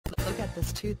Get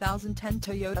this 2010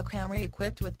 Toyota Camry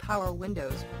equipped with power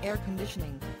windows, air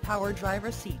conditioning, power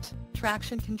driver seat,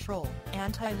 traction control,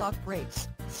 anti-lock brakes,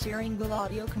 steering wheel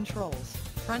audio controls,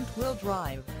 front wheel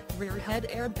drive, rear head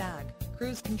airbag,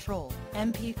 cruise control,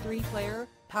 MP3 player,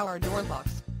 power door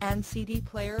locks, and CD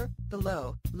player. The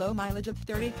low mileage of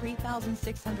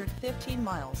 33,615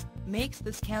 miles makes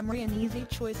this Camry an easy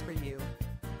choice for you.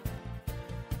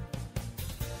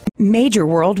 Major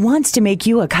World wants to make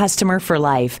you a customer for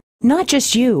life. Not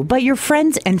just you, but your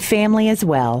friends and family as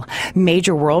well.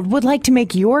 Major World would like to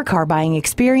make your car buying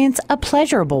experience a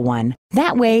pleasurable one.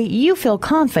 That way, you feel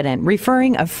confident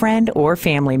referring a friend or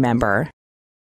family member.